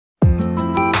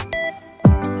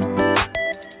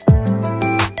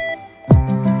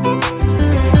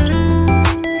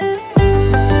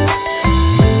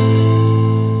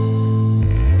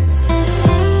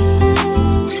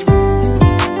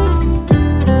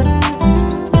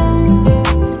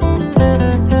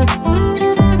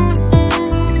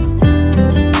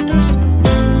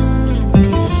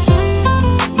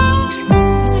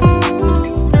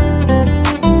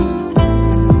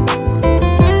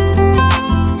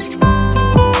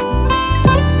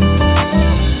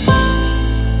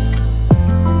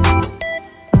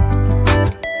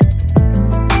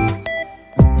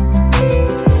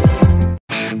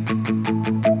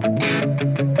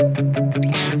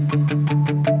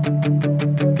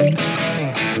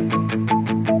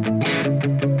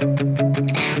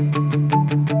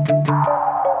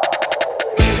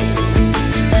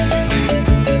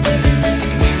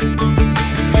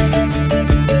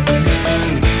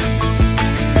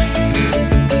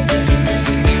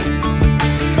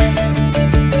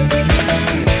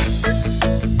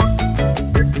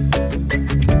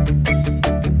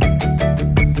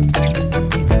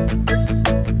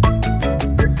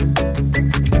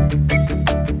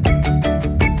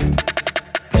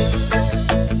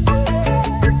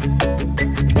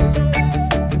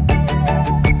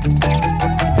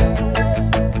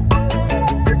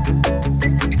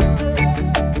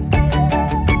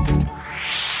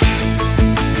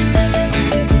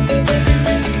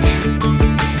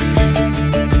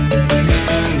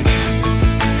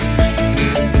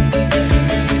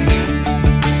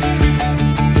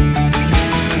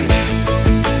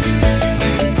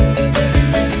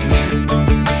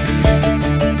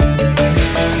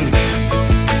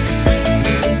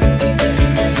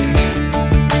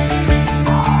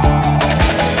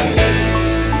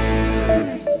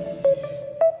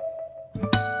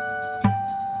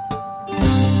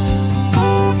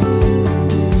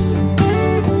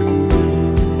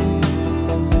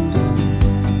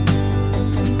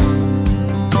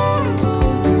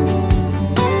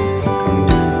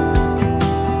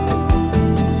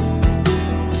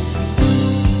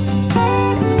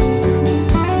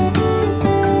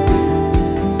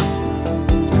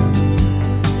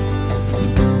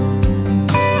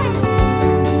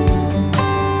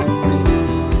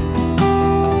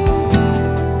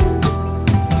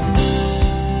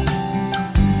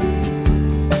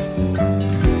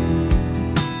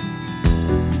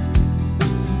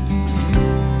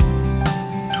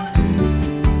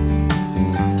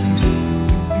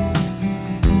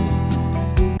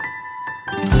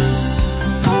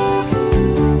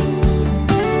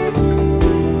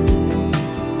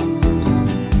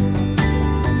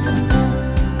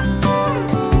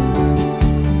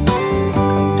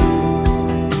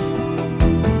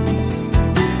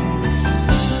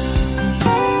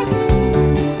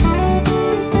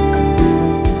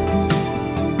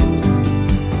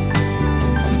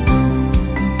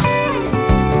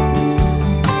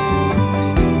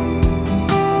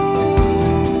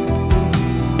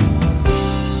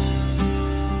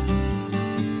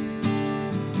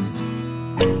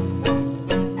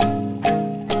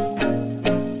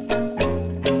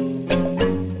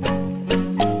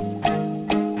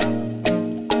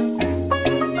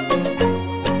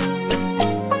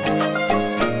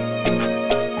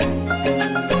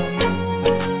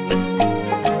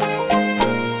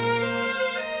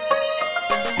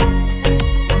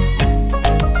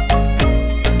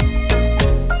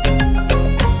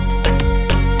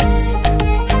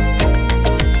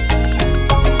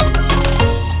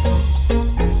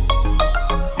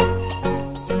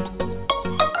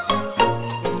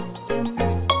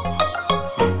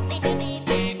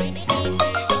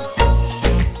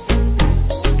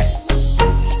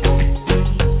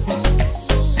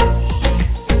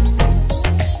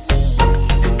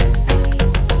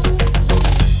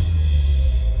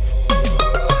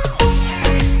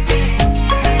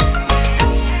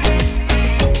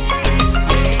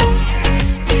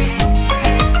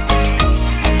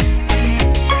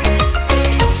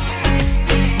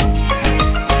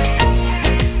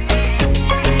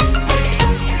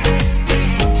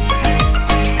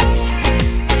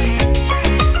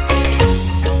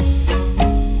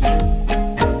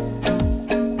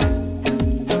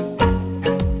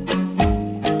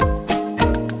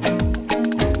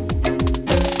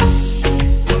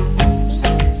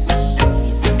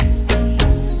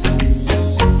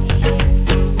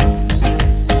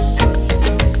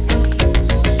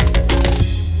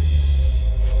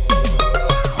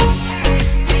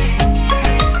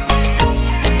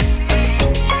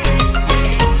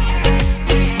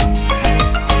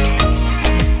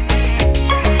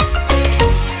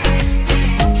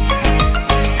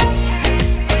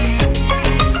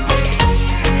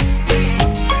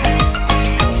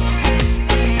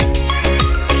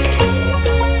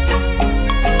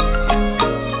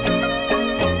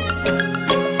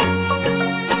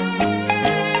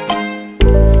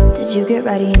Did you get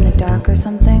ready in the dark or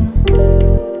something?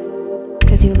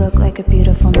 'Cause you look like a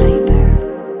beautiful nightmare.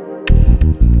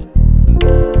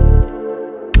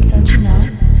 Don't you know?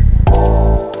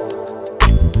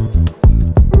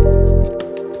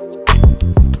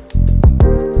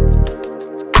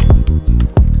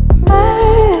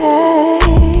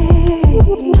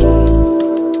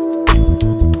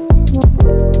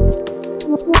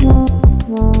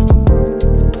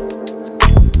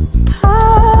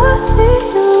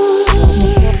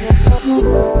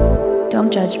 Don't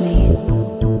judge me.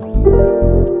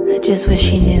 I just wish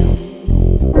he knew.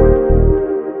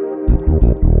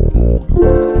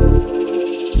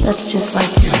 That's just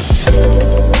like you.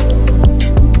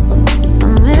 I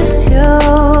miss you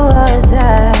as I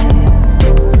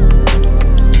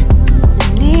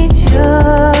need you.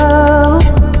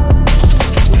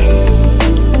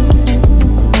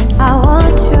 I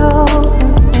want you.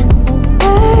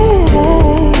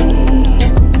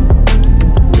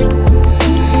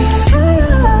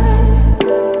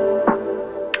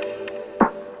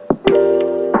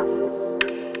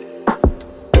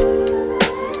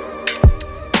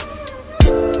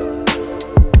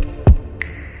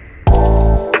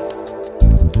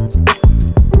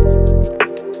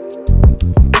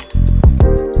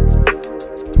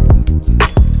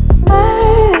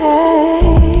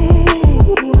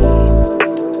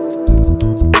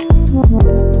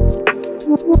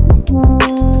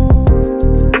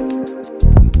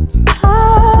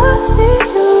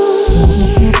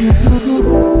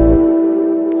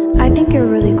 I think you're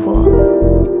really cool.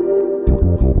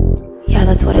 Yeah,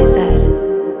 that's what I said.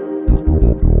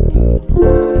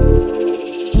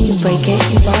 You break it,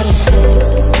 you bought it.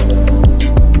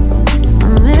 I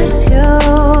miss you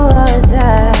as I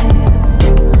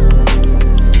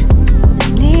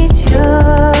need you.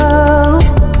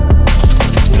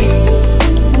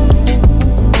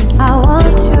 I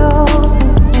want you.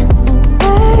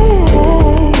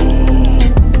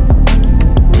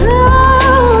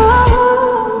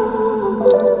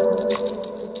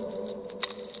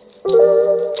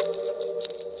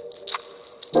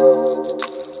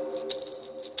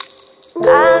 I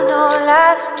know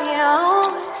life ain't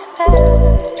always fair.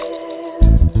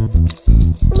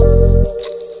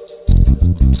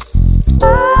 I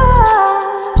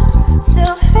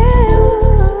still feel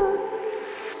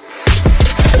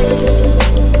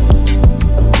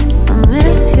I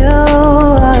miss you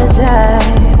as I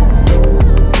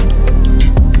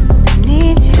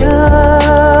need you.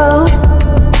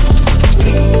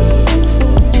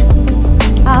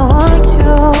 I want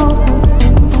you.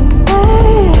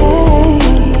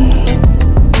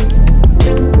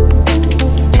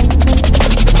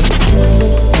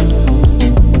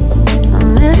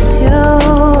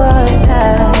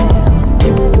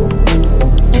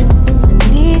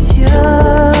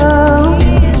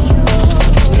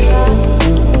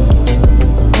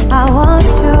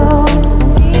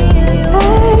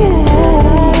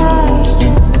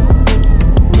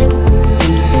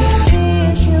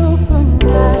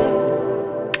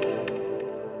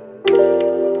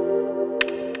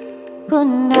 Good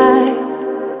night.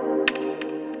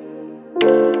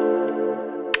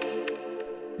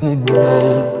 Good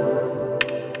night.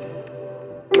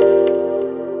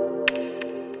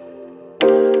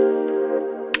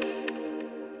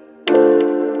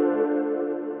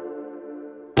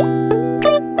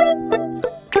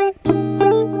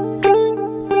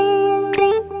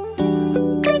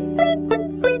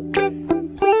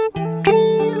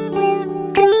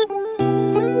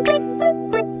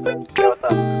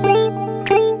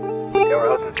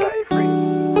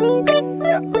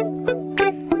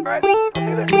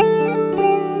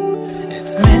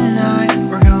 It's midnight,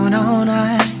 we're going all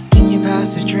night. Can you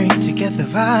pass a drink to get the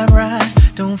vibe right?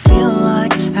 Don't feel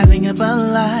like having a Bud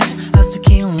Light. How's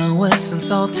tequila with some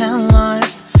salt and lime?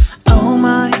 Oh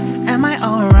my, am I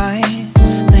alright?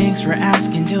 Thanks for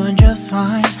asking, doing just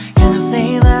fine. Can I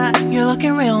say that you're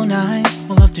looking real nice?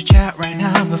 We'll love to chat right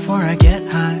now before I get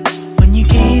high. When you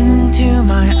gaze into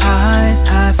my eyes,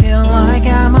 I feel like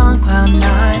I'm on cloud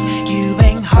nine. You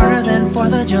bang harder than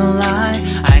 4th of July.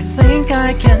 I think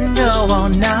I can go all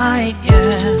night,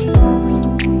 yeah.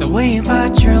 The way you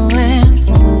bite your lips,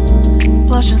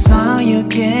 blush and smile you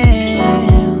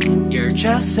give, you're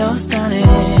just so stunning.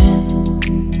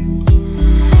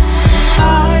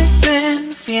 I've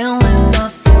been feeling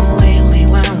nothing lately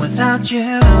when without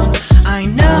you. I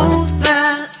know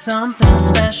that something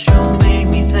special made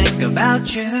me think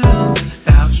about you.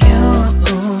 About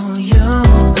you, you.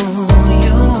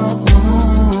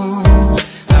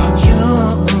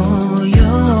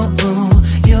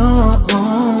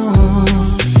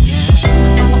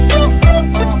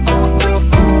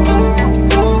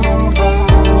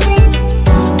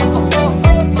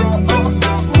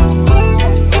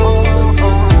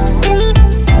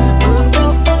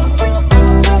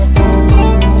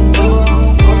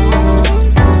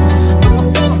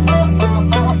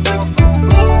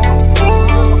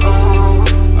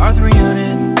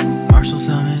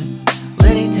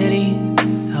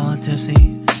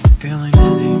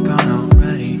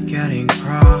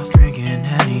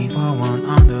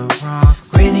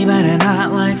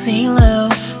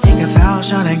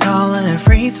 they call it a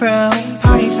free throw.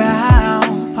 Party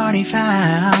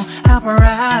foul, help her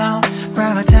out,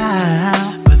 grab a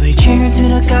towel. But they cheered to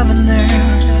the governor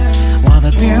while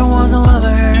the beer was all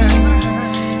over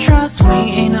her. Trust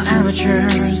me, ain't no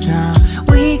amateurs, nah.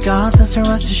 We got this, so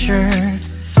rest assured.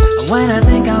 When I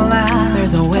think out loud,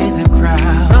 there's always a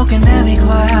crowd. Smoking heavy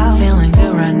cloud, feeling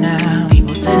good right now.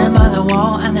 People sitting by the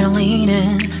wall and they're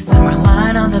leaning. Some are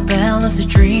lying on the bed, lucid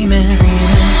dreaming.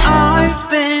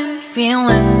 I've been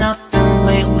feeling nothing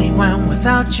lately when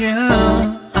without you.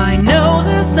 I know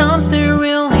that something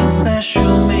really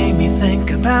special made me think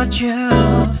about you.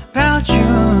 About you.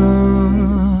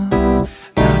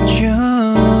 About you.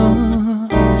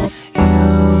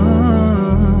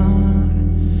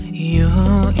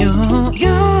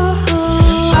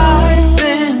 I've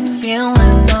been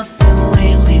feeling nothing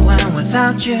lately when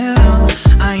without you.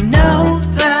 I know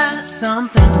that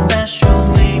something special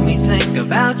made me think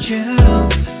about you.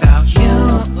 About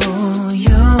you.